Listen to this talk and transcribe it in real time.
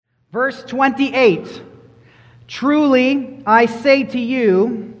Verse 28, "Truly I say to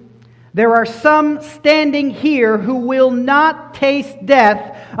you, there are some standing here who will not taste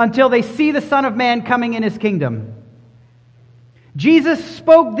death until they see the Son of Man coming in His kingdom." Jesus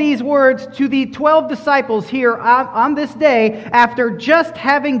spoke these words to the 12 disciples here on this day after just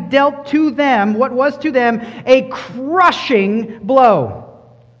having dealt to them, what was to them, a crushing blow.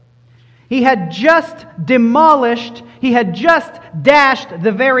 He had just demolished, he had just dashed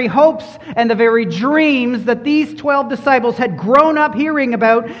the very hopes and the very dreams that these 12 disciples had grown up hearing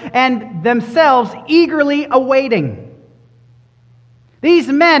about and themselves eagerly awaiting. These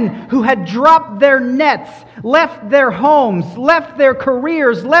men who had dropped their nets, left their homes, left their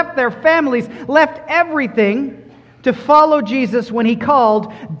careers, left their families, left everything to follow Jesus when He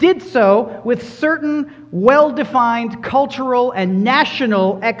called, did so with certain well-defined cultural and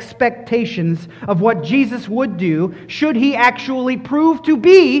national expectations of what Jesus would do should He actually prove to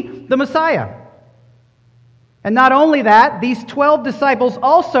be the Messiah. And not only that, these 12 disciples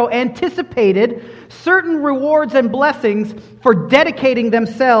also anticipated certain rewards and blessings for dedicating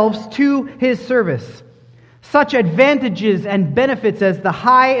themselves to His service. Such advantages and benefits as the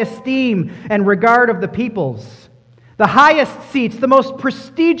high esteem and regard of the peoples, the highest seats, the most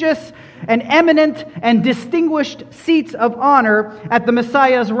prestigious and eminent and distinguished seats of honor at the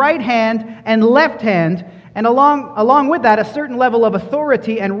Messiah's right hand and left hand, and along with that, a certain level of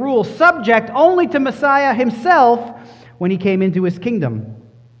authority and rule subject only to Messiah Himself when He came into His kingdom.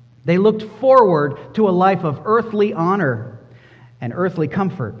 They looked forward to a life of earthly honor and earthly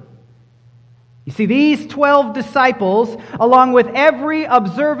comfort. You see, these 12 disciples, along with every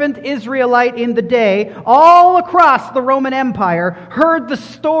observant Israelite in the day, all across the Roman Empire, heard the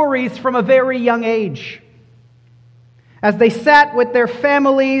stories from a very young age. As they sat with their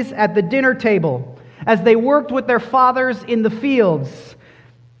families at the dinner table, as they worked with their fathers in the fields,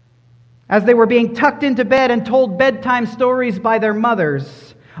 as they were being tucked into bed and told bedtime stories by their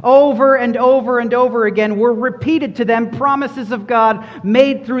mothers, over and over and over again were repeated to them promises of God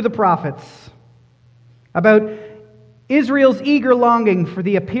made through the prophets about Israel's eager longing for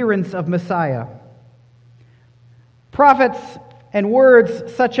the appearance of Messiah. Prophets and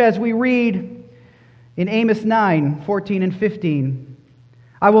words such as we read in Amos 9:14 and 15.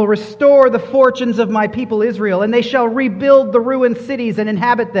 "I will restore the fortunes of my people Israel, and they shall rebuild the ruined cities and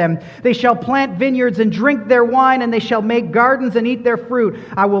inhabit them. They shall plant vineyards and drink their wine, and they shall make gardens and eat their fruit.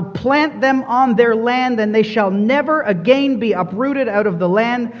 I will plant them on their land, and they shall never again be uprooted out of the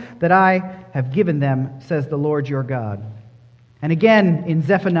land that I have given them, says the Lord your God." And again in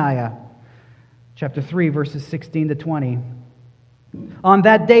Zephaniah chapter 3, verses 16 to 20. "On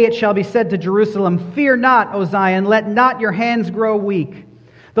that day it shall be said to Jerusalem, Fear not, O Zion, let not your hands grow weak.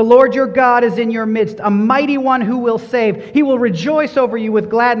 The Lord your God is in your midst, a mighty one who will save. He will rejoice over you with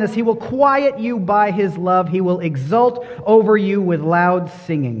gladness. He will quiet you by His love. He will exult over you with loud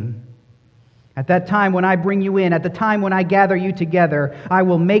singing. At that time when I bring you in, at the time when I gather you together, I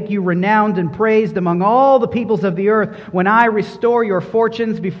will make you renowned and praised among all the peoples of the earth, when I restore your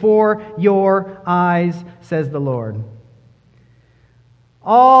fortunes before your eyes, says the Lord."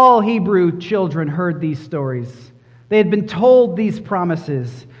 All Hebrew children heard these stories. They had been told these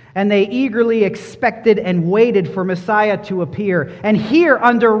promises, and they eagerly expected and waited for Messiah to appear. And here,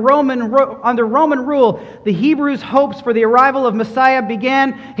 under Roman rule, the Hebrews' hopes for the arrival of Messiah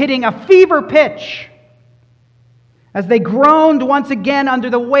began hitting a fever pitch as they groaned once again under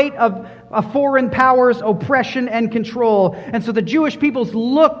the weight of a foreign power's oppression and control. And so the Jewish peoples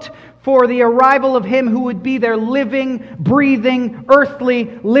looked for the arrival of Him who would be their living, breathing,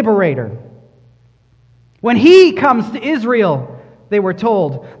 earthly liberator. When He comes to Israel, they were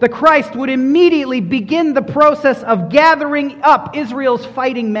told, the Christ would immediately begin the process of gathering up Israel's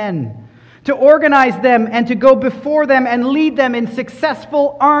fighting men, to organize them and to go before them and lead them in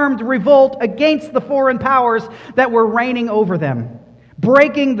successful armed revolt against the foreign powers that were reigning over them,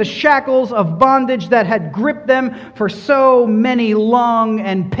 breaking the shackles of bondage that had gripped them for so many long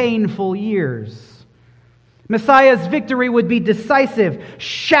and painful years. Messiah's victory would be decisive,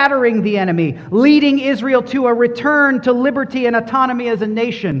 shattering the enemy, leading Israel to a return to liberty and autonomy as a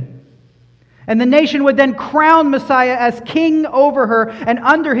nation. And the nation would then crown Messiah as king over her, and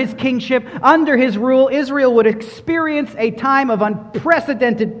under His kingship, under His rule, Israel would experience a time of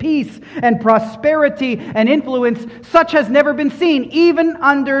unprecedented peace and prosperity and influence such as never been seen, even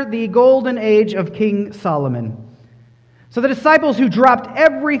under the golden age of King Solomon. So the disciples who dropped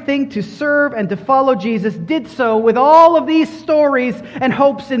everything to serve and to follow Jesus did so with all of these stories and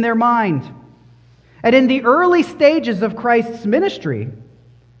hopes in their mind. And in the early stages of Christ's ministry,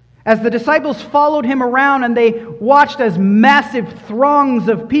 As the disciples followed him around and they watched as massive throngs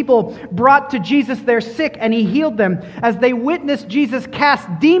of people brought to Jesus their sick and he healed them, as they witnessed Jesus cast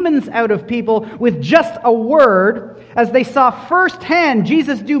demons out of people with just a word, as they saw firsthand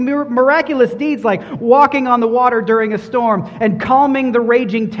Jesus do miraculous deeds like walking on the water during a storm and calming the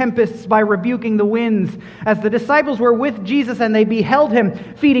raging tempests by rebuking the winds, as the disciples were with Jesus and they beheld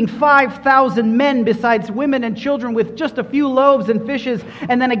him feeding 5,000 men besides women and children with just a few loaves and fishes,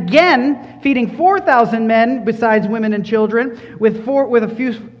 and then again feeding 4,000 men besides women and children with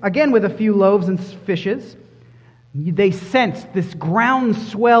a few loaves and fishes, they sensed this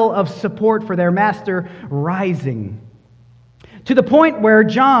groundswell of support for their master rising. To the point where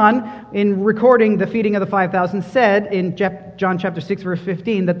John, in recording the feeding of the 5,000, said in John chapter 6, verse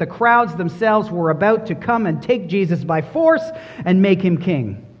 15, that the crowds themselves were about to come and take Jesus by force and make him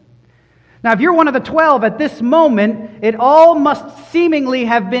king. Now, if you're one of the 12 at this moment, it all must seemingly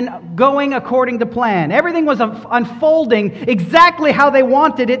have been going according to plan. Everything was unfolding exactly how they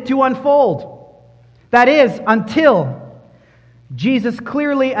wanted it to unfold. That is, until Jesus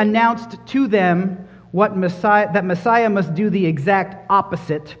clearly announced to them that Messiah must do the exact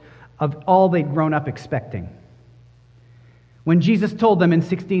opposite of all they'd grown up expecting. When Jesus told them in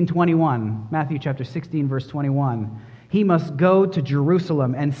Matthew chapter 16, verse 21, he must go to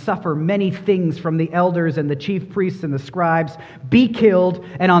Jerusalem and suffer many things from the elders and the chief priests and the scribes, be killed,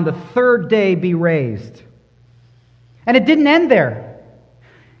 and on the third day be raised. And it didn't end there.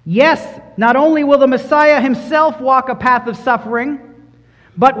 Yes, not only will the Messiah himself walk a path of suffering,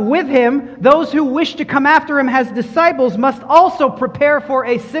 but with him, those who wish to come after him as disciples must also prepare for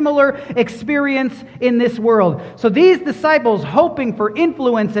a similar experience in this world. So these disciples, hoping for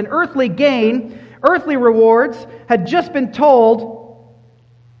influence and earthly gain, earthly rewards, had just been told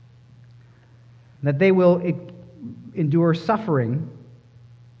that they will endure suffering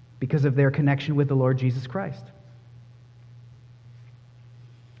because of their connection with the Lord Jesus Christ.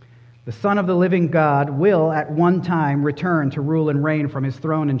 The Son of the living God will at one time return to rule and reign from his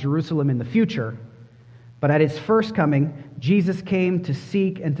throne in Jerusalem in the future, but at his first coming, Jesus came to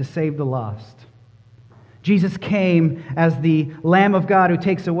seek and to save the lost. Jesus came as the Lamb of God who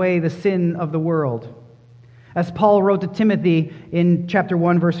takes away the sin of the world. As Paul wrote to Timothy in chapter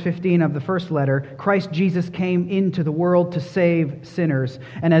 1, verse 15 of the first letter, Christ Jesus came into the world to save sinners.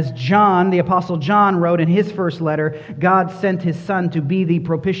 And as John, the Apostle John, wrote in his first letter, God sent his Son to be the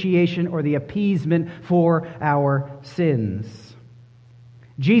propitiation or the appeasement for our sins.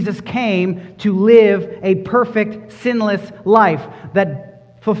 Jesus came to live a perfect, sinless life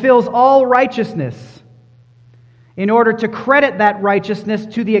that fulfills all righteousness, in order to credit that righteousness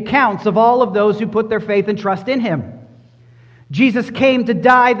to the accounts of all of those who put their faith and trust in him. Jesus came to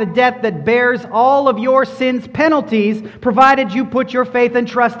die the death that bears all of your sins' penalties, provided you put your faith and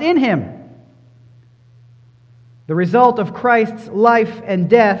trust in him. The result of Christ's life and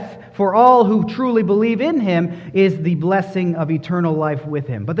death for all who truly believe in him is the blessing of eternal life with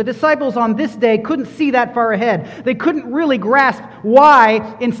him. But the disciples on this day couldn't see that far ahead. They couldn't really grasp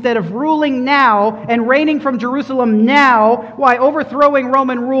why, instead of ruling now and reigning from Jerusalem now, why overthrowing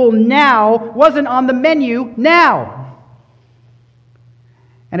Roman rule now wasn't on the menu now.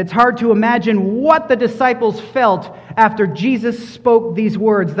 And it's hard to imagine what the disciples felt after Jesus spoke these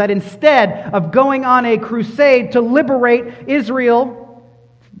words, that instead of going on a crusade to liberate Israel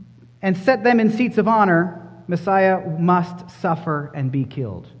and set them in seats of honor, Messiah must suffer and be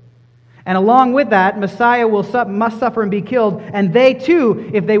killed. And along with that, Messiah must suffer and be killed, and they too,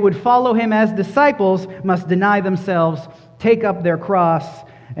 if they would follow him as disciples, must deny themselves, take up their cross,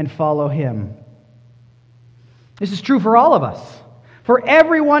 and follow him. This is true for all of us. For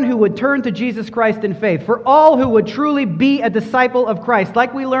everyone who would turn to Jesus Christ in faith, for all who would truly be a disciple of Christ,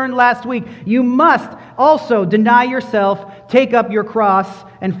 like we learned last week, you must also deny yourself, take up your cross,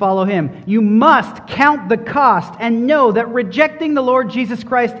 and follow him. You must count the cost and know that rejecting the Lord Jesus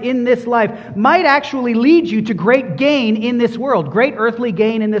Christ in this life might actually lead you to great gain in this world, great earthly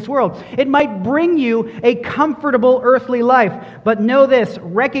gain in this world. It might bring you a comfortable earthly life, but know this,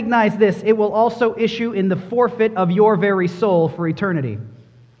 recognize this, it will also issue in the forfeit of your very soul for eternity.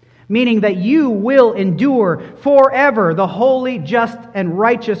 Meaning that you will endure forever the holy, just, and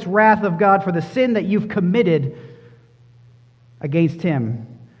righteous wrath of God for the sin that you've committed against him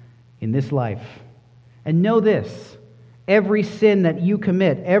in this life. And know this, every sin that you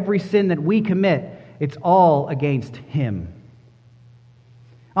commit, every sin that we commit, it's all against him.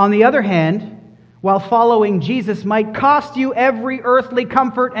 On the other hand, while following Jesus might cost you every earthly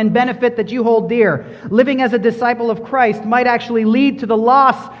comfort and benefit that you hold dear, living as a disciple of Christ might actually lead to the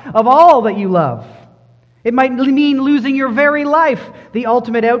loss of all that you love. It might mean losing your very life. The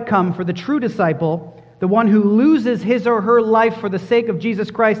ultimate outcome for the true disciple, the one who loses his or her life for the sake of Jesus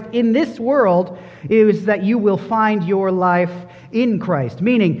Christ in this world, is that you will find your life in Christ,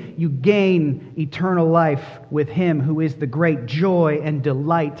 meaning you gain eternal life with Him who is the great joy and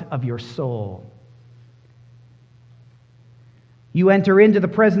delight of your soul. You enter into the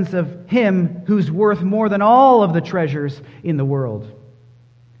presence of Him who's worth more than all of the treasures in the world.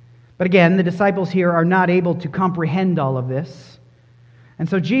 But again, the disciples here are not able to comprehend all of this. And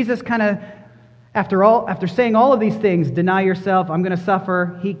so Jesus kind of, after saying all of these things, deny yourself, I'm going to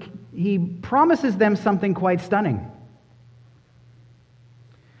suffer, he promises them something quite stunning.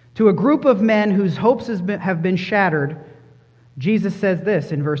 To a group of men whose hopes have been shattered, Jesus says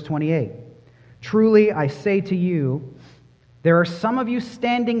this in verse 28. Truly, I say to you, there are some of you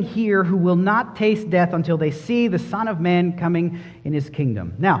standing here who will not taste death until they see the Son of Man coming in His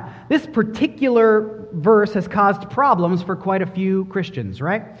kingdom. Now, this particular verse has caused problems for quite a few Christians,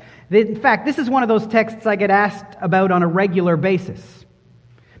 right? In fact, this is one of those texts I get asked about on a regular basis.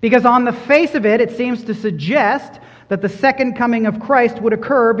 Because on the face of it, it seems to suggest that the second coming of Christ would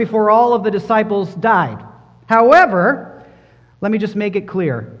occur before all of the disciples died. However, let me just make it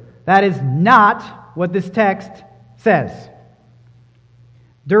clear. That is not what this text says.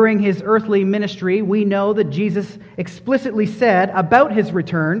 During His earthly ministry, we know that Jesus explicitly said about His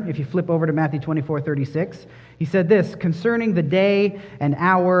return, if you flip over to Matthew 24:36, He said this, concerning the day and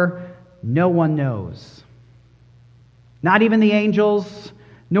hour, no one knows. Not even the angels,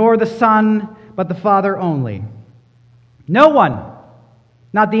 nor the Son, but the Father only. No one,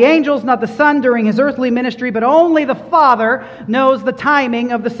 not the angels, not the Son during His earthly ministry, but only the Father knows the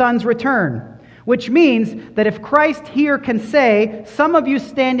timing of the Son's return. Which means that if Christ here can say, some of you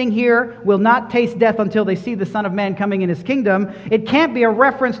standing here will not taste death until they see the Son of Man coming in His kingdom, it can't be a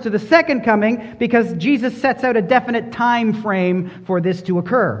reference to the second coming because Jesus sets out a definite time frame for this to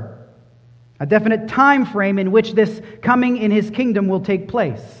occur. A definite time frame in which this coming in His kingdom will take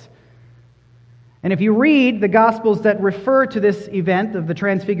place. And if you read the Gospels that refer to this event of the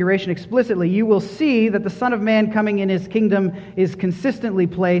Transfiguration explicitly, you will see that the Son of Man coming in His kingdom is consistently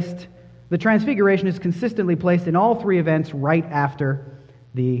placed. The Transfiguration is consistently placed in all three events right after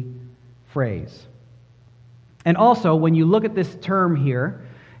the phrase. And also, when you look at this term here,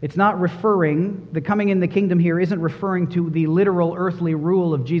 it's not referring, the coming in the kingdom here isn't referring to the literal earthly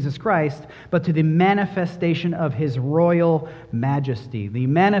rule of Jesus Christ, but to the manifestation of His royal majesty, the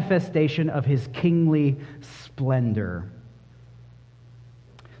manifestation of His kingly splendor.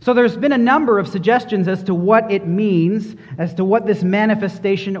 So there's been a number of suggestions as to what it means, as to what this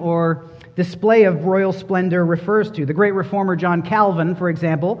manifestation or display of royal splendor refers to. The great reformer John Calvin, for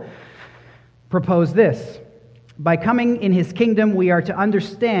example, proposed this. By coming in His kingdom, we are to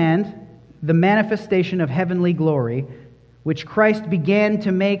understand the manifestation of heavenly glory, which Christ began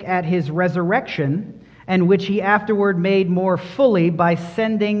to make at His resurrection, and which He afterward made more fully by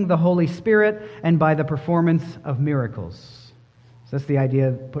sending the Holy Spirit and by the performance of miracles. So that's the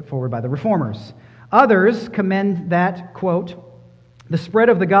idea put forward by the reformers. Others commend that, quote, the spread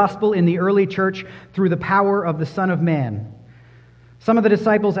of the gospel in the early church through the power of the Son of Man. Some of the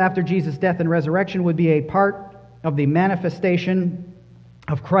disciples after Jesus' death and resurrection would be a part of the manifestation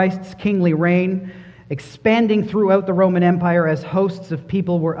of Christ's kingly reign, expanding throughout the Roman Empire as hosts of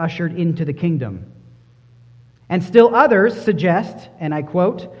people were ushered into the kingdom. And still others suggest, and I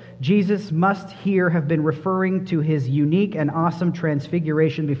quote, Jesus must here have been referring to His unique and awesome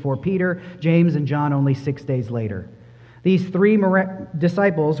transfiguration before Peter, James, and John only 6 days later. These three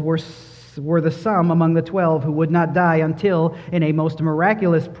disciples were the sum among the 12 who would not die until, in a most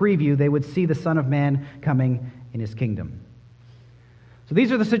miraculous preview, they would see the Son of Man coming in His kingdom. So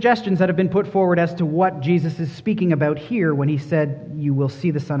these are the suggestions that have been put forward as to what Jesus is speaking about here when He said, you will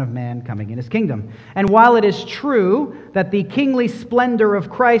see the Son of Man coming in His kingdom. And while it is true that the kingly splendor of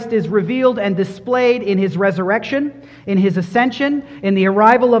Christ is revealed and displayed in His resurrection, in His ascension, in the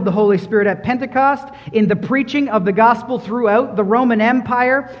arrival of the Holy Spirit at Pentecost, in the preaching of the gospel throughout the Roman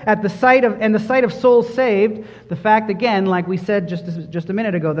Empire, at the sight of souls saved, the fact, again, like we said just a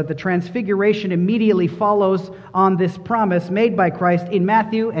minute ago, that the Transfiguration immediately follows on this promise made by Christ in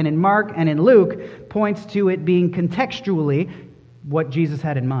Matthew and in Mark and in Luke, points to it being contextually what Jesus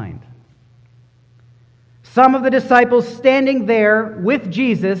had in mind. Some of the disciples standing there with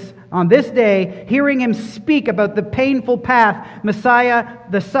Jesus on this day, hearing Him speak about the painful path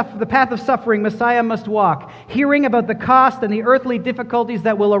the path of suffering Messiah must walk, hearing about the cost and the earthly difficulties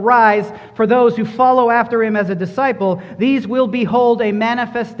that will arise for those who follow after Him as a disciple, these will behold a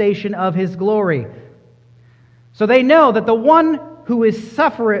manifestation of His glory. So they know that the one who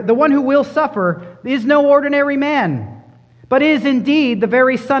will suffer, is no ordinary man, but is indeed the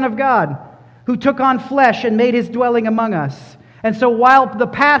very Son of God, who took on flesh and made his dwelling among us. And so while the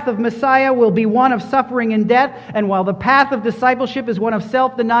path of Messiah will be one of suffering and death, and while the path of discipleship is one of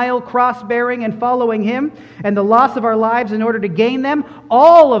self-denial, cross-bearing, and following him, and the loss of our lives in order to gain them,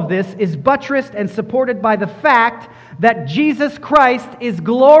 all of this is buttressed and supported by the fact that Jesus Christ is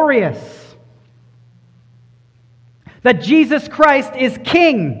glorious. That Jesus Christ is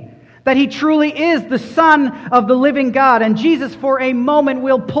King. That he truly is the Son of the living God. And Jesus, for a moment,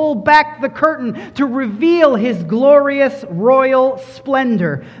 will pull back the curtain to reveal his glorious royal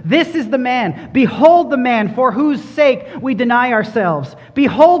splendor. This is the man. Behold the man for whose sake we deny ourselves.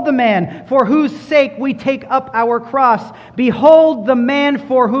 Behold the man for whose sake we take up our cross. Behold the man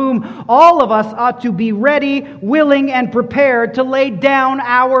for whom all of us ought to be ready, willing, and prepared to lay down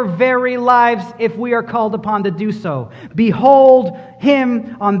our very lives if we are called upon to do so. Behold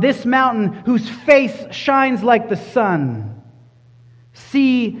him on this mountain whose face shines like the sun.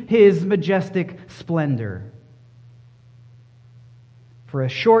 See his majestic splendor. For a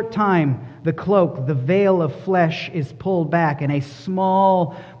short time, the cloak, the veil of flesh is pulled back, and a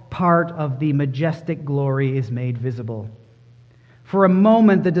small part of the majestic glory is made visible. For a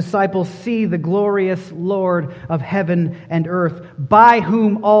moment, the disciples see the glorious Lord of heaven and earth, by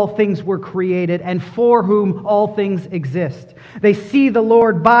whom all things were created and for whom all things exist. They see the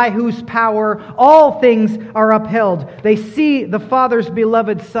Lord by whose power all things are upheld. They see the Father's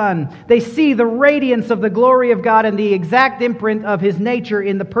beloved Son. They see the radiance of the glory of God and the exact imprint of his nature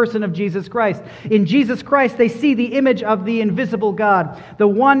in the person of Jesus Christ. In Jesus Christ, they see the image of the invisible God, the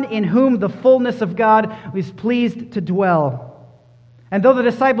one in whom the fullness of God is pleased to dwell. And though the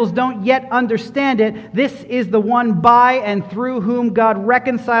disciples don't yet understand it, this is the one by and through whom God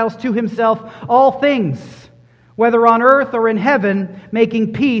reconciles to himself all things, whether on earth or in heaven,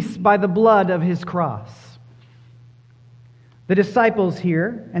 making peace by the blood of his cross. The disciples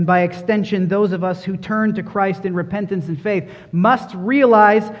here, and by extension those of us who turn to Christ in repentance and faith, must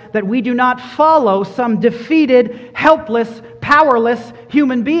realize that we do not follow some defeated, helpless, powerless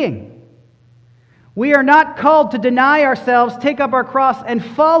human being. We are not called to deny ourselves, take up our cross, and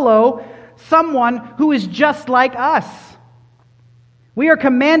follow someone who is just like us. We are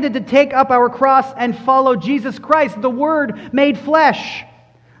commanded to take up our cross and follow Jesus Christ, the Word made flesh,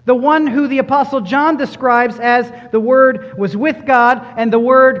 the one who the Apostle John describes as the Word was with God and the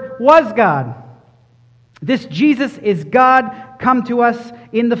Word was God. This Jesus is God come to us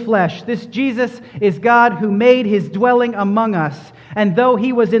in the flesh. This Jesus is God who made his dwelling among us. And though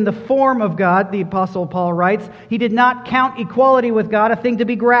he was in the form of God, the Apostle Paul writes, he did not count equality with God a thing to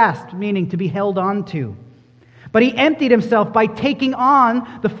be grasped, meaning to be held on to. But he emptied himself by taking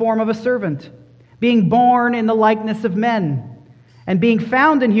on the form of a servant, being born in the likeness of men. And being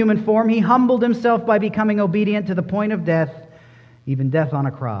found in human form, he humbled himself by becoming obedient to the point of death, even death on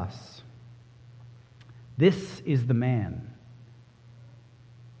a cross. This is the man.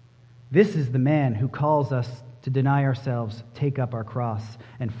 This is the man who calls us to deny ourselves, take up our cross,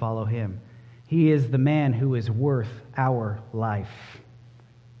 and follow him. He is the man who is worth our life.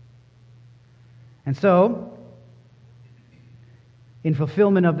 And so, in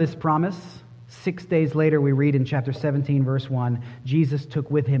fulfillment of this promise, 6 days later we read in chapter 17, verse 1, Jesus took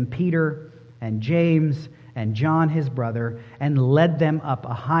with him Peter and James and John his brother and led them up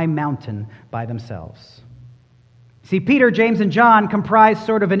a high mountain by themselves. See, Peter, James, and John comprised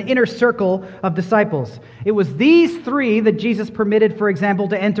sort of an inner circle of disciples. It was these three that Jesus permitted, for example,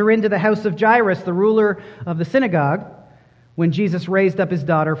 to enter into the house of Jairus, the ruler of the synagogue, when Jesus raised up his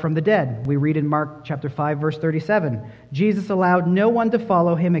daughter from the dead. We read in Mark chapter 5, verse 37. Jesus allowed no one to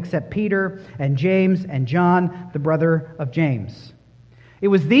follow him except Peter and James and John, the brother of James. It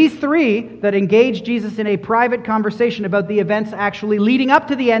was these three that engaged Jesus in a private conversation about the events actually leading up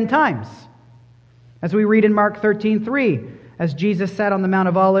to the end times. As we read in Mark 13:3, as Jesus sat on the Mount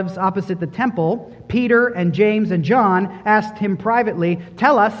of Olives opposite the temple, Peter and James and John asked him privately,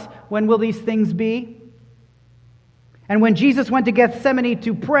 "Tell us, when will these things be?" And when Jesus went to Gethsemane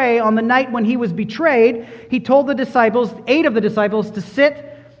to pray on the night when he was betrayed, he told the disciples, 8 of the disciples, to sit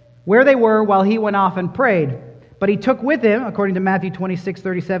where they were while he went off and prayed. But he took with him, according to Matthew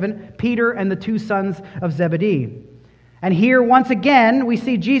 26:37, Peter and the 2 sons of Zebedee. And here, once again, we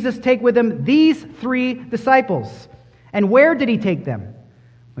see Jesus take with him these 3 disciples. And where did he take them?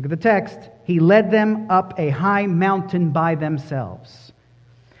 Look at the text. He led them up a high mountain by themselves.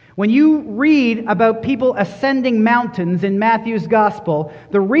 When you read about people ascending mountains in Matthew's gospel,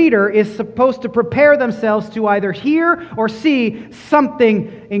 the reader is supposed to prepare themselves to either hear or see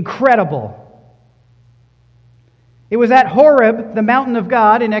something incredible. It was at Horeb, the mountain of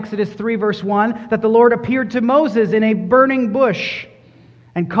God, in Exodus 3, verse 1, that the Lord appeared to Moses in a burning bush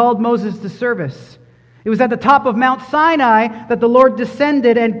and called Moses to service. It was at the top of Mount Sinai that the Lord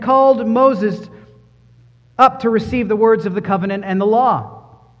descended and called Moses up to receive the words of the covenant and the law.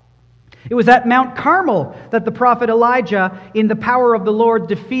 It was at Mount Carmel that the prophet Elijah, in the power of the Lord,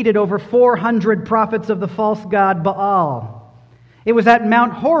 defeated over 400 prophets of the false god Baal. It was at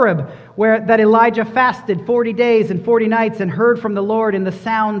Mount Horeb that Elijah fasted 40 days and 40 nights and heard from the Lord in the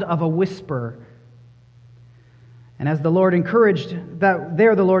sound of a whisper. And as the Lord encouraged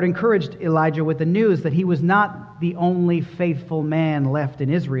Elijah with the news that he was not the only faithful man left in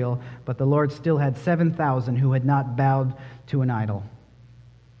Israel, but the Lord still had 7,000 who had not bowed to an idol.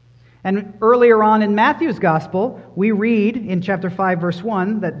 And earlier on in Matthew's Gospel, we read in chapter 5, verse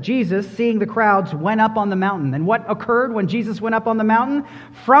 1, that Jesus, seeing the crowds, went up on the mountain. And what occurred when Jesus went up on the mountain?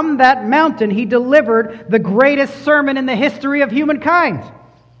 From that mountain, he delivered the greatest sermon in the history of humankind,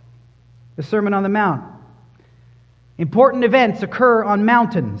 the Sermon on the Mount. Important events occur on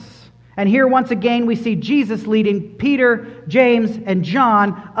mountains. And here, once again, we see Jesus leading Peter, James, and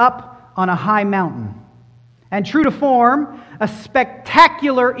John up on a high mountain. And true to form, a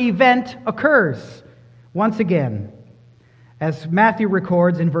spectacular event occurs once again. As Matthew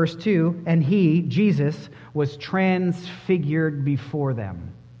records in verse 2, and he, Jesus, was transfigured before them.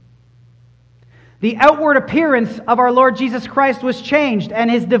 The outward appearance of our Lord Jesus Christ was changed, and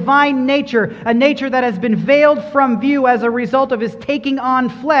his divine nature, a nature that has been veiled from view as a result of his taking on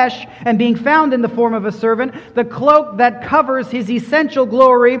flesh and being found in the form of a servant, the cloak that covers his essential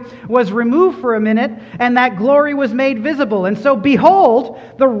glory was removed for a minute, and that glory was made visible. And so, behold,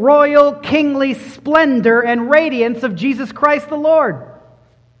 the royal, kingly splendor and radiance of Jesus Christ the Lord.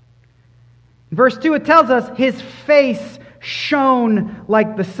 In verse 2, it tells us his face shone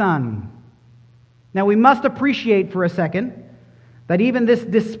like the sun. Now, we must appreciate for a second that even this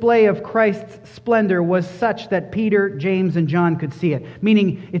display of Christ's splendor was such that Peter, James, and John could see it,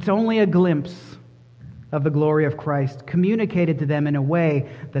 meaning it's only a glimpse of the glory of Christ communicated to them in a way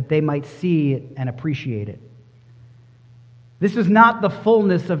that they might see it and appreciate it. This was not the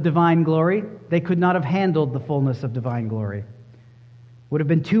fullness of divine glory. They could not have handled the fullness of divine glory. Would have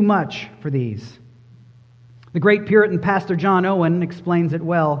been too much for these. The great Puritan pastor John Owen explains it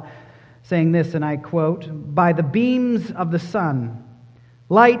well, saying this, and I quote, "By the beams of the sun,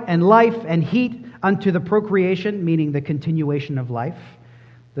 light and life and heat unto the procreation," meaning the continuation of life,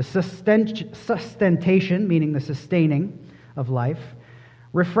 the sustentation, meaning the sustaining of life,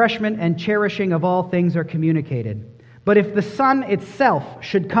 refreshment and cherishing of all things are communicated. But if the sun itself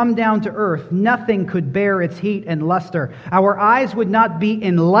should come down to earth, nothing could bear its heat and luster. Our eyes would not be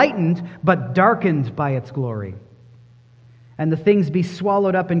enlightened, but darkened by its glory. And the things be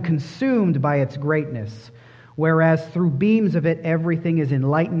swallowed up and consumed by its greatness, whereas through beams of it everything is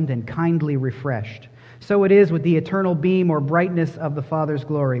enlightened and kindly refreshed. So it is with the eternal beam or brightness of the Father's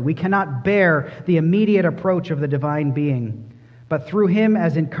glory. We cannot bear the immediate approach of the divine being, but through him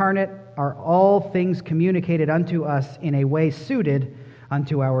as incarnate are all things communicated unto us in a way suited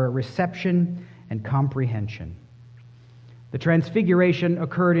unto our reception and comprehension. The transfiguration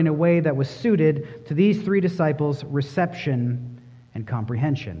occurred in a way that was suited to these three disciples' reception and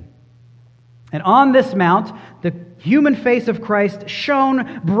comprehension. And on this mount, the human face of Christ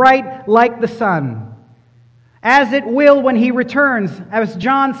shone bright like the sun, as it will when he returns, as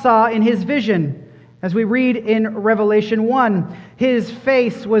John saw in his vision. As we read in Revelation 1, his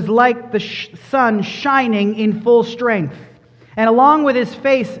face was like the sun shining in full strength. And along with his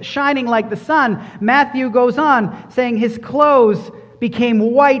face shining like the sun, Matthew goes on saying his clothes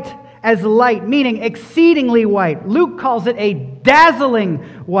became white as light, meaning exceedingly white. Luke calls it a dazzling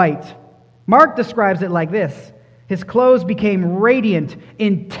white. Mark describes it like this: his clothes became radiant,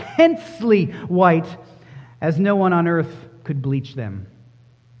 intensely white, as no one on earth could bleach them.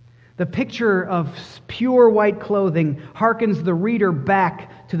 The picture of pure white clothing harkens the reader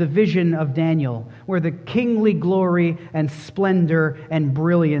back to the vision of Daniel, where the kingly glory and splendor and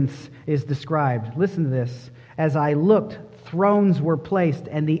brilliance is described. Listen to this. As I looked, thrones were placed,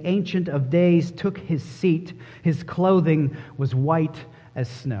 and the Ancient of Days took his seat. His clothing was white as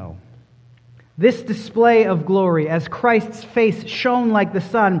snow. This display of glory, as Christ's face shone like the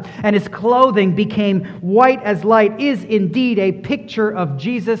sun and his clothing became white as light, is indeed a picture of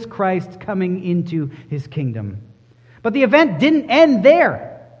Jesus Christ coming into his kingdom. But the event didn't end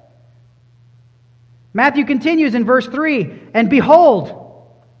there. Matthew continues in verse 3, and behold,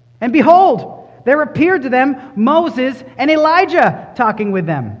 there appeared to them Moses and Elijah talking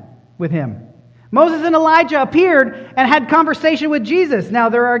with him. Moses and Elijah appeared and had conversation with Jesus. Now,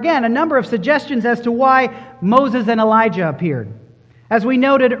 there are, again, a number of suggestions as to why Moses and Elijah appeared. As we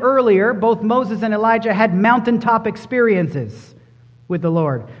noted earlier, both Moses and Elijah had mountaintop experiences with the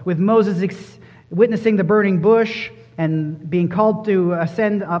Lord, with Moses witnessing the burning bush and being called to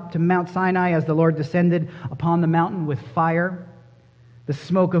ascend up to Mount Sinai as the Lord descended upon the mountain with fire, the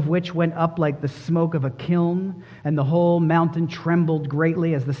smoke of which went up like the smoke of a kiln, and the whole mountain trembled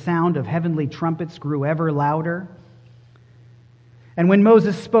greatly as the sound of heavenly trumpets grew ever louder. And when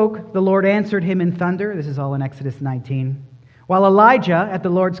Moses spoke, the Lord answered him in thunder. This is all in Exodus 19. While Elijah, at the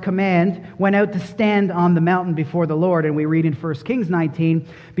Lord's command, went out to stand on the mountain before the Lord, and we read in 1 Kings 19,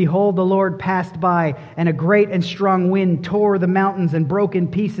 behold, the Lord passed by, and a great and strong wind tore the mountains and broke in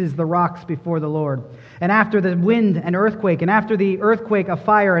pieces the rocks before the Lord. And after the wind, an earthquake, and after the earthquake, a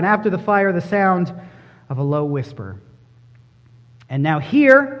fire, and after the fire, the sound of a low whisper. And now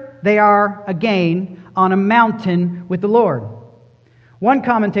here they are again on a mountain with the Lord. One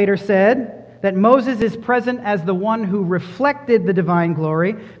commentator said that Moses is present as the one who reflected the divine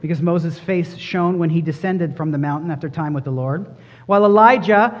glory, because Moses' face shone when he descended from the mountain after time with the Lord, while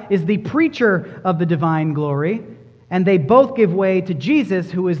Elijah is the preacher of the divine glory, and they both give way to Jesus,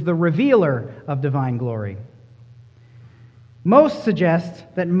 who is the revealer of divine glory. Most suggest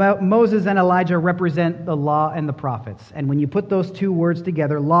that Moses and Elijah represent the law and the prophets. And when you put those two words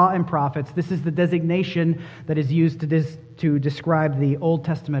together, law and prophets, this is the designation that is used to describe the Old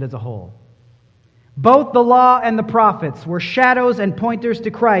Testament as a whole. Both the law and the prophets were shadows and pointers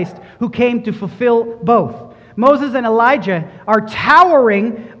to Christ, who came to fulfill both. Moses and Elijah are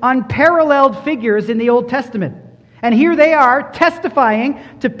towering, unparalleled figures in the Old Testament. And here they are testifying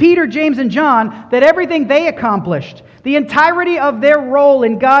to Peter, James, and John that everything they accomplished, the entirety of their role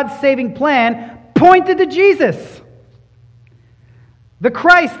in God's saving plan, pointed to Jesus, the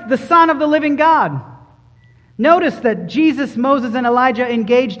Christ, the Son of the living God. Notice that Jesus, Moses, and Elijah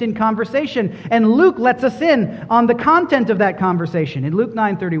engaged in conversation, and Luke lets us in on the content of that conversation. In Luke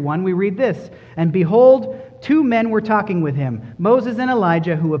 9:31, we read this, and behold, two men were talking with him, Moses and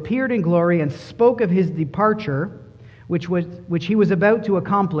Elijah, who appeared in glory and spoke of his departure, which he was about to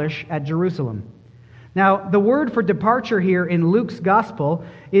accomplish at Jerusalem. Now, the word for departure here in Luke's gospel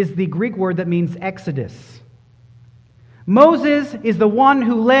is the Greek word that means exodus. Moses is the one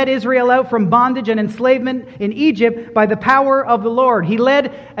who led Israel out from bondage and enslavement in Egypt by the power of the Lord. He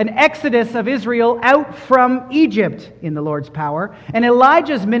led an exodus of Israel out from Egypt in the Lord's power. And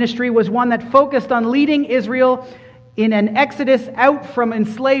Elijah's ministry was one that focused on leading Israel in an exodus out from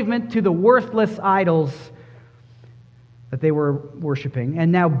enslavement to the worthless idols that they were worshiping.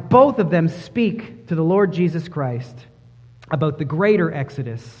 And now both of them speak to the Lord Jesus Christ about the greater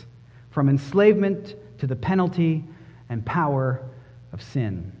exodus from enslavement to the penalty and power of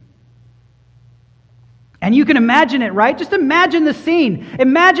sin. And you can imagine it, right? Just imagine the scene.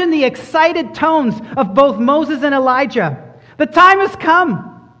 Imagine the excited tones of both Moses and Elijah. The time has come.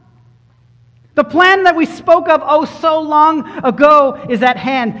 The plan that we spoke of so long ago is at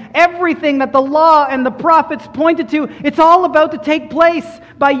hand. Everything that the law and the prophets pointed to, it's all about to take place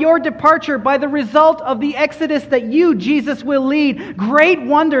by your departure, by the result of the exodus that you, Jesus, will lead. Great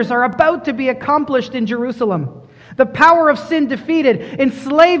wonders are about to be accomplished in Jerusalem. The power of sin defeated,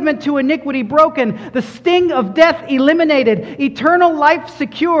 enslavement to iniquity broken, the sting of death eliminated, eternal life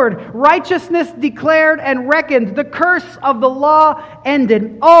secured, righteousness declared and reckoned, the curse of the law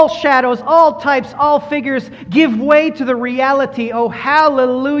ended. All shadows, all types, all figures give way to the reality. Oh,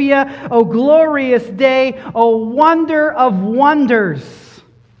 hallelujah! Oh, glorious day! Oh, wonder of wonders!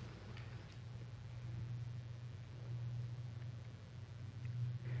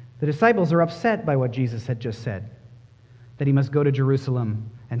 The disciples are upset by what Jesus had just said, that he must go to Jerusalem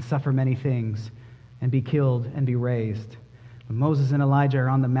and suffer many things and be killed and be raised. But Moses and Elijah are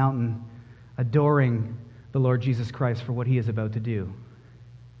on the mountain adoring the Lord Jesus Christ for what he is about to do.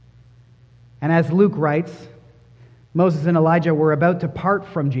 And as Luke writes, Moses and Elijah were about to part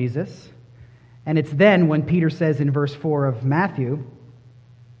from Jesus, and it's then when Peter says in verse 4 of Matthew,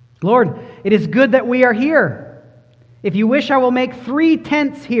 Lord, it is good that we are here. If you wish, I will make 3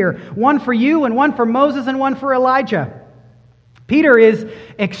 tents here, one for you and one for Moses and one for Elijah. Peter is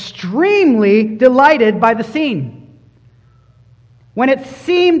extremely delighted by the scene. When it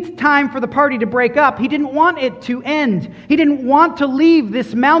seemed time for the party to break up, he didn't want it to end. He didn't want to leave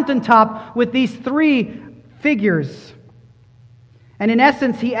this mountaintop with these 3 figures. And in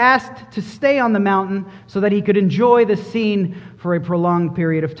essence, he asked to stay on the mountain so that he could enjoy the scene for a prolonged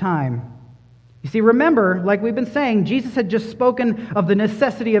period of time. You see, remember, like we've been saying, Jesus had just spoken of the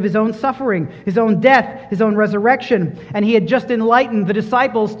necessity of his own suffering, his own death, his own resurrection, and he had just enlightened the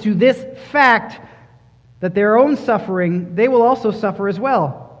disciples to this fact that their own suffering, they will also suffer as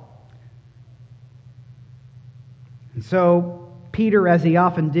well. And so, Peter, as he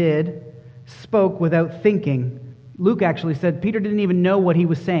often did, spoke without thinking. Luke actually said Peter didn't even know what he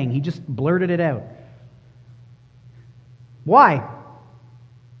was saying. He just blurted it out. Why?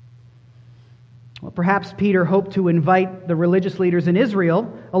 Well, perhaps Peter hoped to invite the religious leaders in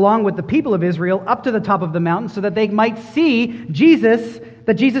Israel, along with the people of Israel, up to the top of the mountain so that they might see Jesus,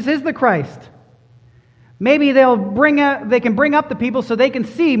 that Jesus is the Christ. Maybe they can bring up the people so they can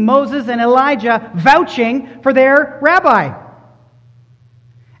see Moses and Elijah vouching for their rabbi.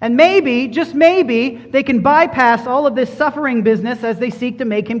 And maybe, just maybe, they can bypass all of this suffering business as they seek to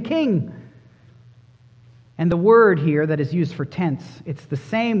make him king. And the word here that is used for tents, it's the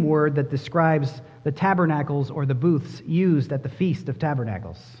same word that describes the tabernacles or the booths used at the Feast of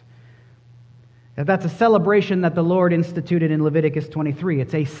Tabernacles. That's a celebration that the Lord instituted in Leviticus 23.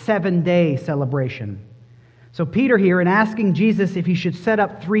 It's a 7-day celebration. So Peter here, in asking Jesus if he should set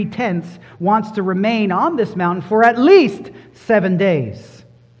up 3 tents, wants to remain on this mountain for at least 7 days.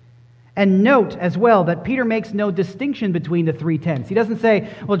 And note as well that Peter makes no distinction between the 3 tents. He doesn't say,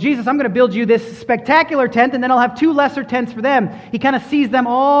 well, Jesus, I'm going to build you this spectacular tent and then I'll have 2 lesser tents for them. He kind of sees them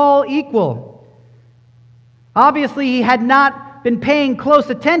all equal. Obviously, he had not been paying close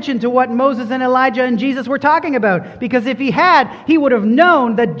attention to what Moses and Elijah and Jesus were talking about, because if he had, he would have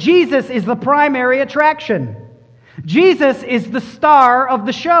known that Jesus is the primary attraction. Jesus is the star of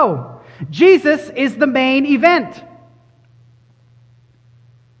the show. Jesus is the main event.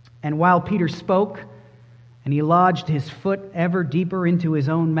 And while Peter spoke, and he lodged his foot ever deeper into his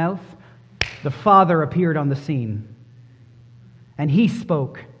own mouth, the Father appeared on the scene. And he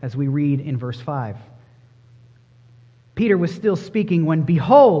spoke, as we read in verse 5. Peter was still speaking when,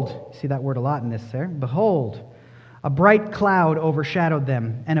 behold, see that word a lot in this there, behold, a bright cloud overshadowed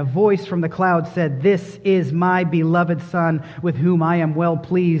them, and a voice from the cloud said, "This is my beloved Son, with whom I am well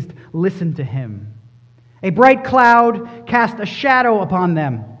pleased. Listen to him." A bright cloud cast a shadow upon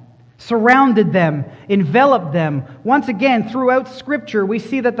them, surrounded them, enveloped them. Once again, throughout Scripture, we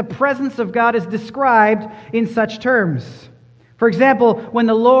see that the presence of God is described in such terms. For example, when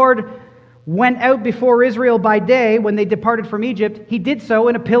the Lord went out before Israel by day, when they departed from Egypt, he did so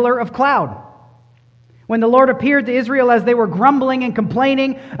in a pillar of cloud. When the Lord appeared to Israel as they were grumbling and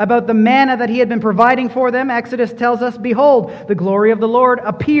complaining about the manna that he had been providing for them, Exodus tells us, behold, the glory of the Lord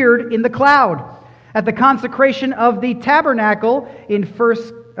appeared in the cloud. At the consecration of the tabernacle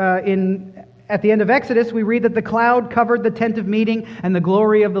at the end of Exodus, we read that the cloud covered the tent of meeting and the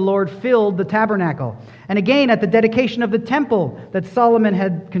glory of the Lord filled the tabernacle. And again, at the dedication of the temple that Solomon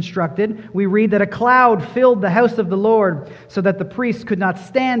had constructed, we read that a cloud filled the house of the Lord so that the priests could not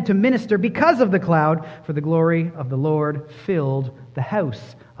stand to minister because of the cloud, for the glory of the Lord filled the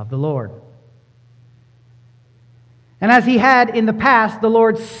house of the Lord. And as he had in the past, the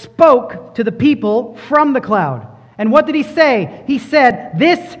Lord spoke to the people from the cloud. And what did he say? He said,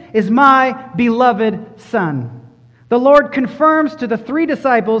 "This is my beloved Son." The Lord confirms to the 3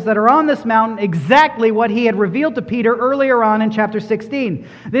 disciples that are on this mountain exactly what he had revealed to Peter earlier on in chapter 16.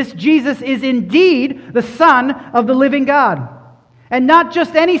 This Jesus is indeed the Son of the living God. And not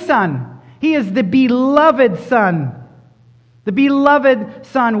just any Son. He is the beloved Son. The beloved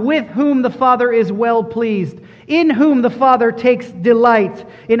Son with whom the Father is well pleased, in whom the Father takes delight.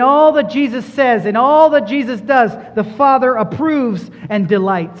 In all that Jesus says, in all that Jesus does, the Father approves and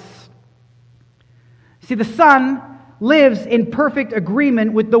delights. See, the Son lives in perfect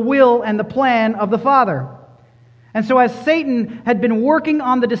agreement with the will and the plan of the Father. And so as Satan had been working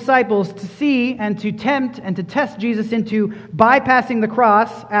on the disciples to see and to tempt and to test Jesus into bypassing the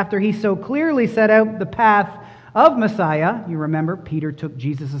cross after he so clearly set out the path of Messiah, you remember Peter took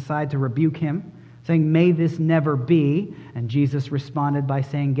Jesus aside to rebuke him, saying, "May this never be." And Jesus responded by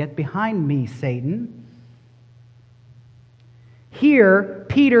saying, "Get behind me, Satan." Here,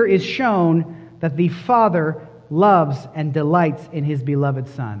 Peter is shown that the Father loves and delights in his beloved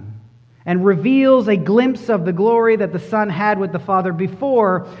Son, and reveals a glimpse of the glory that the Son had with the Father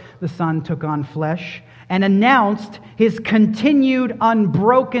before the Son took on flesh, and announced his continued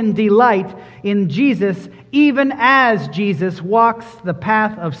unbroken delight in Jesus, even as Jesus walks the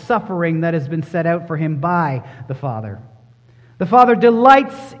path of suffering that has been set out for him by the Father. The Father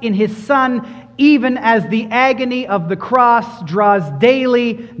delights in his Son, even as the agony of the cross draws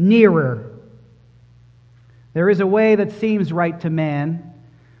daily nearer. There is a way that seems right to man,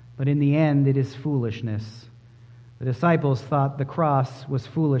 but in the end it is foolishness. The disciples thought the cross was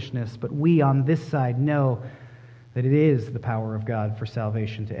foolishness, but we on this side know that it is the power of God for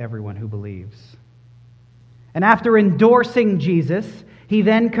salvation to everyone who believes. And after endorsing Jesus, he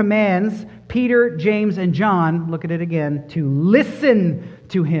then commands Peter, James, and John, look at it again, to listen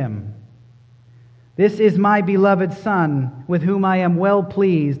to him. This is my beloved Son, with whom I am well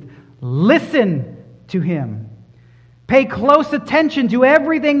pleased. Listen to him. Pay close attention to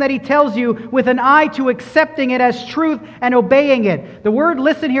everything that he tells you with an eye to accepting it as truth and obeying it. The word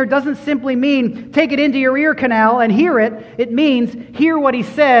listen here doesn't simply mean take it into your ear canal and hear it. It means hear what he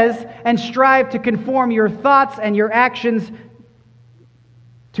says and strive to conform your thoughts and your actions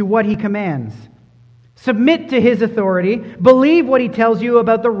to what he commands. Submit to his authority. Believe what he tells you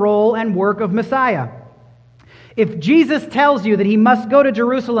about the role and work of Messiah. If Jesus tells you that he must go to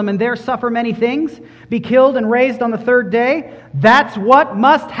Jerusalem and there suffer many things, be killed and raised on the third day, that's what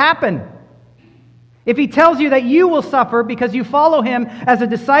must happen. If he tells you that you will suffer because you follow him as a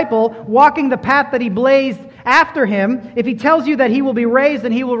disciple, walking the path that he blazed after him, if he tells you that he will be raised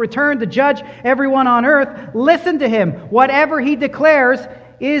and he will return to judge everyone on earth, listen to him. Whatever he declares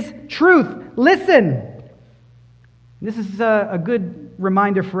is truth. Listen. This is a good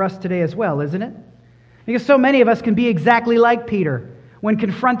reminder for us today as well, isn't it? Because so many of us can be exactly like Peter when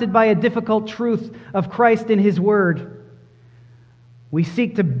confronted by a difficult truth of Christ in his word. We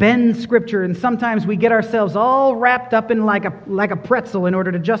seek to bend Scripture, and sometimes we get ourselves all wrapped up in like a pretzel in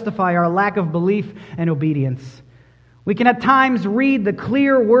order to justify our lack of belief and obedience. We can at times read the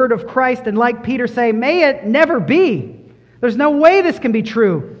clear word of Christ and, like Peter, say, may it never be. There's no way this can be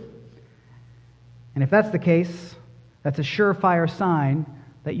true. And if that's the case, that's a surefire sign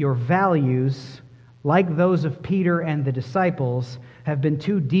that your values, like those of Peter and the disciples, have been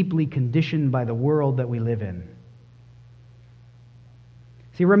too deeply conditioned by the world that we live in.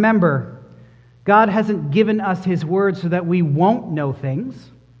 See, remember, God hasn't given us his word so that we won't know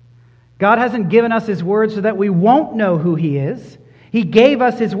things. God hasn't given us his word so that we won't know who he is. He gave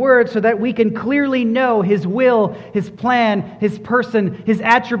us his word so that we can clearly know his will, his plan, his person, his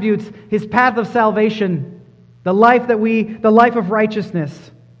attributes, his path of salvation, the life of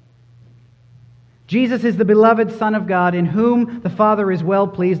righteousness. Jesus is the beloved Son of God, in whom the Father is well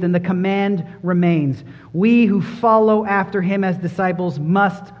pleased, and the command remains. We who follow after him as disciples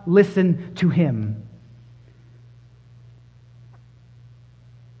must listen to him.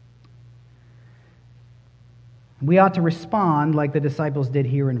 We ought to respond like the disciples did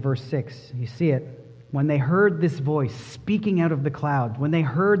here in verse 6. You see it. When they heard this voice speaking out of the cloud, when they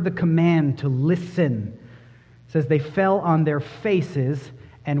heard the command to listen, it says they fell on their faces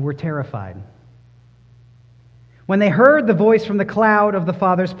and were terrified. When they heard the voice from the cloud of the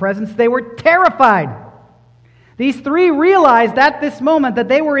Father's presence, they were terrified. These three realized at this moment that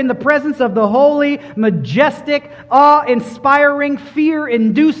they were in the presence of the holy, majestic, awe-inspiring,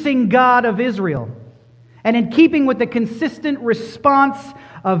 fear-inducing God of Israel. And in keeping with the consistent response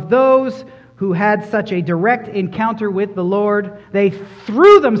of those who had such a direct encounter with the Lord, they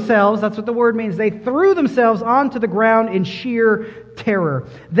threw themselves, that's what the word means, they threw themselves onto the ground in sheer terror.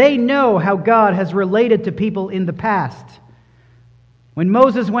 They know how God has related to people in the past. When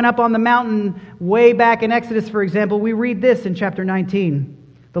Moses went up on the mountain way back in Exodus, for example, we read this in chapter 19.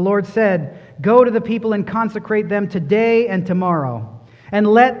 The Lord said, "Go to the people and consecrate them today and tomorrow, and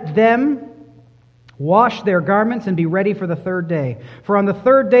let them wash their garments and be ready for the third day. For on the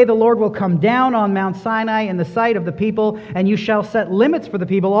third day the Lord will come down on Mount Sinai in the sight of the people, and you shall set limits for the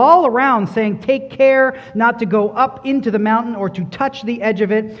people all around, saying, take care not to go up into the mountain or to touch the edge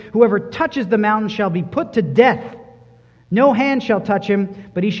of it. Whoever touches the mountain shall be put to death. No hand shall touch him,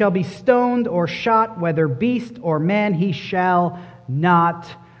 but he shall be stoned or shot, whether beast or man, he shall not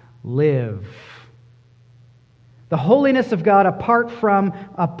live." The holiness of God, apart from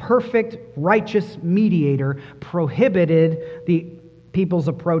a perfect, righteous mediator, prohibited the people's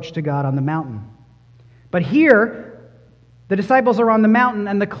approach to God on the mountain. But here, the disciples are on the mountain,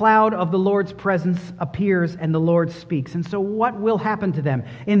 and the cloud of the Lord's presence appears, and the Lord speaks. And so what will happen to them?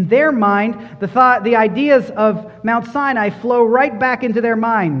 In their mind, the ideas of Mount Sinai flow right back into their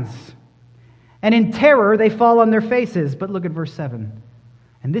minds. And in terror, they fall on their faces. But look at verse 7.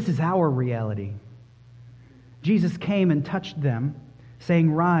 And this is our reality. Jesus came and touched them,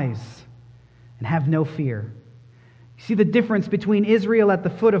 saying, "Rise and have no fear." You see the difference between Israel at the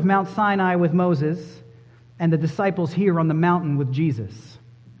foot of Mount Sinai with Moses and the disciples here on the mountain with Jesus.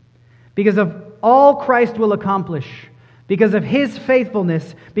 Because of all Christ will accomplish, because of his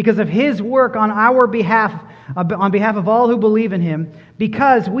faithfulness, because of his work on our behalf, on behalf of all who believe in him,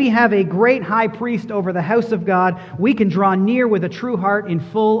 because we have a great high priest over the house of God, we can draw near with a true heart in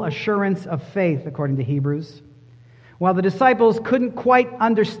full assurance of faith, according to Hebrews. While the disciples couldn't quite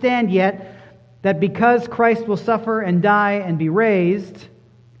understand yet that because Christ will suffer and die and be raised,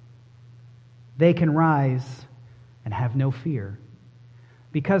 they can rise and have no fear.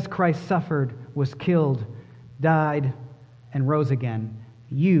 Because Christ suffered, was killed, died, and rose again,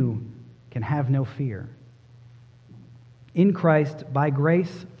 you can have no fear. In Christ, by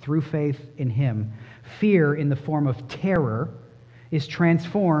grace, through faith in Him, fear in the form of terror is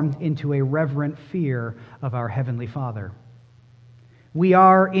transformed into a reverent fear of our Heavenly Father. We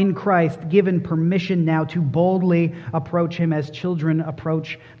are, in Christ, given permission now to boldly approach Him as children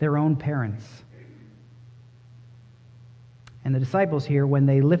approach their own parents. And the disciples here, when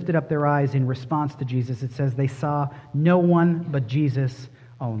they lifted up their eyes in response to Jesus, it says they saw no one but Jesus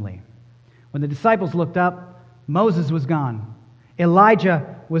only. When the disciples looked up, Moses was gone.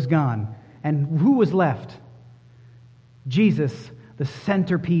 Elijah was gone. And who was left? Jesus, the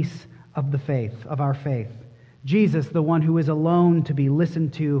centerpiece of the faith, of our faith. Jesus, the one who is alone to be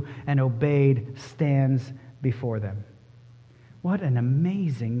listened to and obeyed, stands before them. What an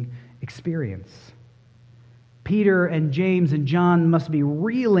amazing experience. Peter and James and John must be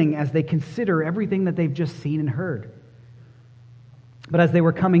reeling as they consider everything that they've just seen and heard. But as they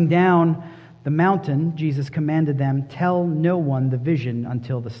were coming down the mountain, Jesus commanded them, "Tell no one the vision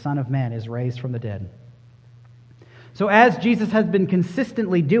until the Son of Man is raised from the dead." So as Jesus has been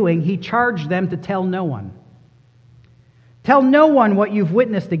consistently doing, He charged them to tell no one. Tell no one what you've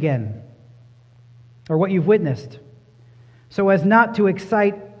witnessed again, or what you've witnessed, so as not to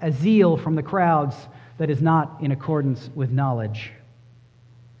excite a zeal from the crowds that is not in accordance with knowledge.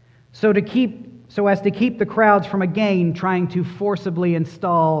 So as to keep the crowds from again trying to forcibly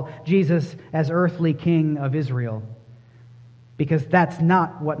install Jesus as earthly king of Israel, because that's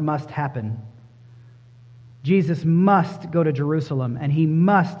not what must happen. Jesus must go to Jerusalem, and He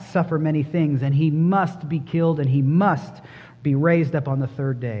must suffer many things, and He must be killed, and He must be raised up on the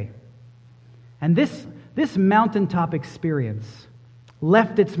third day. And this mountaintop experience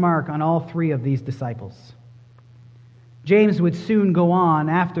left its mark on all three of these disciples. James would soon go on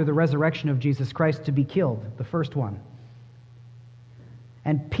after the resurrection of Jesus Christ to be killed, the first one.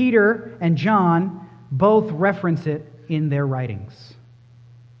 And Peter and John both reference it in their writings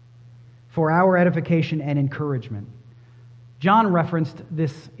for our edification and encouragement. John referenced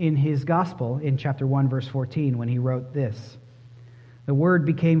this in his gospel in chapter 1, verse 14, when he wrote this: "The Word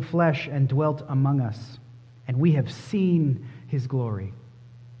became flesh and dwelt among us, and we have seen His glory.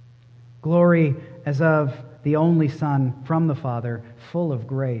 Glory as of the only Son from the Father, full of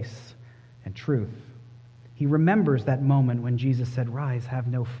grace and truth." He remembers that moment when Jesus said, "Rise, have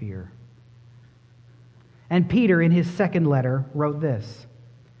no fear." And Peter, in his second letter, wrote this: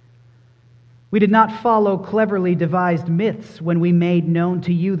 "We did not follow cleverly devised myths when we made known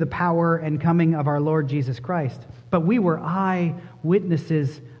to you the power and coming of our Lord Jesus Christ, but we were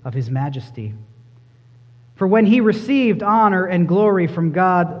eyewitnesses of His majesty. For when He received honor and glory from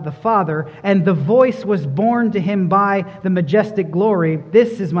God the Father, and the voice was borne to Him by the majestic glory,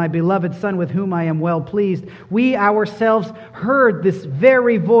 'This is my beloved Son with whom I am well pleased,' we ourselves heard this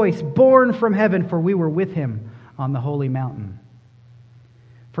very voice borne from heaven, for we were with Him on the holy mountain."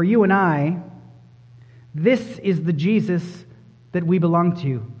 For you and I, this is the Jesus that we belong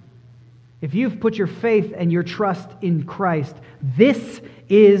to. If you've put your faith and your trust in Christ, this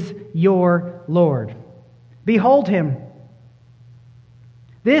is your Lord. Behold Him.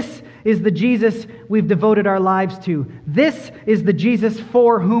 This is the Jesus we've devoted our lives to. This is the Jesus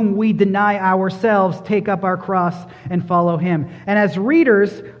for whom we deny ourselves, take up our cross, and follow Him. And as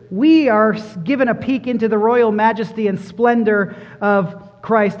readers, we are given a peek into the royal majesty and splendor of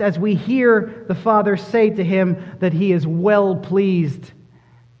Christ as we hear the Father say to Him that He is well pleased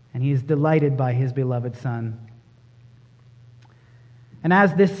and He is delighted by His beloved Son. And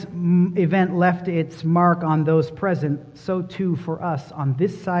as this event left its mark on those present, so too for us on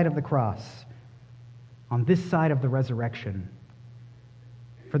this side of the cross, on this side of the resurrection.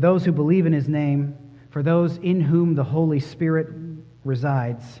 For those who believe in His name, for those in whom the Holy Spirit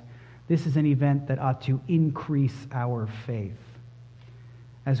resides, this is an event that ought to increase our faith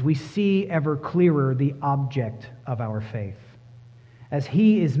as we see ever clearer the object of our faith. As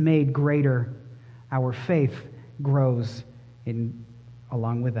He is made greater, our faith grows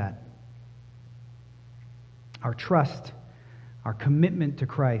along with that. Our trust, our commitment to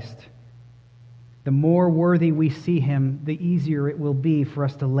Christ, the more worthy we see Him, the easier it will be for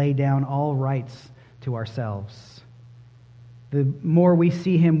us to lay down all rights to ourselves. The more we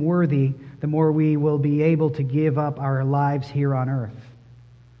see Him worthy, the more we will be able to give up our lives here on earth.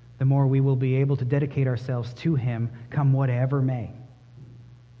 The more we will be able to dedicate ourselves to Him, come whatever may.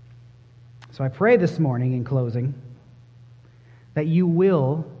 So I pray this morning in closing that you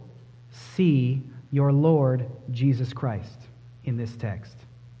will see your Lord Jesus Christ in this text.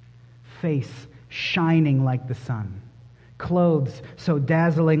 Face shining like the sun, clothes so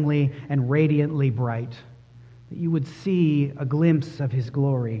dazzlingly and radiantly bright that you would see a glimpse of his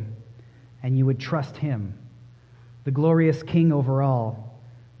glory and you would trust him, the glorious King over all,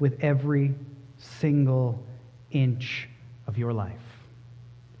 with every single inch of your life.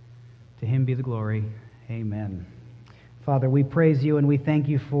 To him be the glory. Amen. Father, we praise you and we thank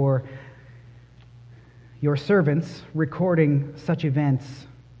you for your servants recording such events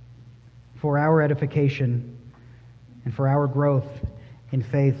for our edification and for our growth in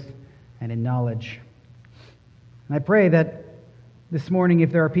faith and in knowledge. And I pray that this morning,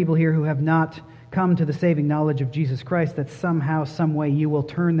 if there are people here who have not come to the saving knowledge of Jesus Christ, that somehow, some way, you will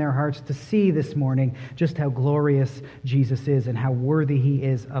turn their hearts to see this morning just how glorious Jesus is and how worthy he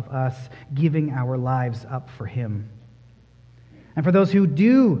is of us giving our lives up for him. And for those who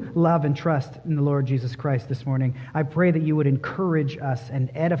do love and trust in the Lord Jesus Christ this morning, I pray that you would encourage us and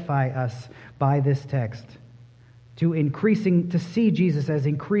edify us by this text to see Jesus as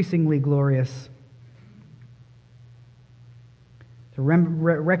increasingly glorious, to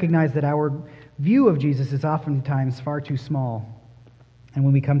recognize that our view of Jesus is oftentimes far too small. And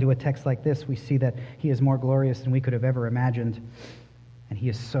when we come to a text like this, we see that he is more glorious than we could have ever imagined, and he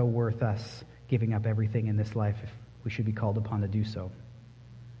is so worth us giving up everything in this life if we should be called upon to do so.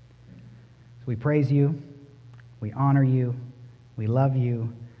 So we praise you, we honor you, we love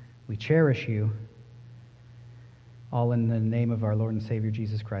you, we cherish you, all in the name of our Lord and Savior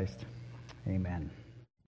Jesus Christ. Amen.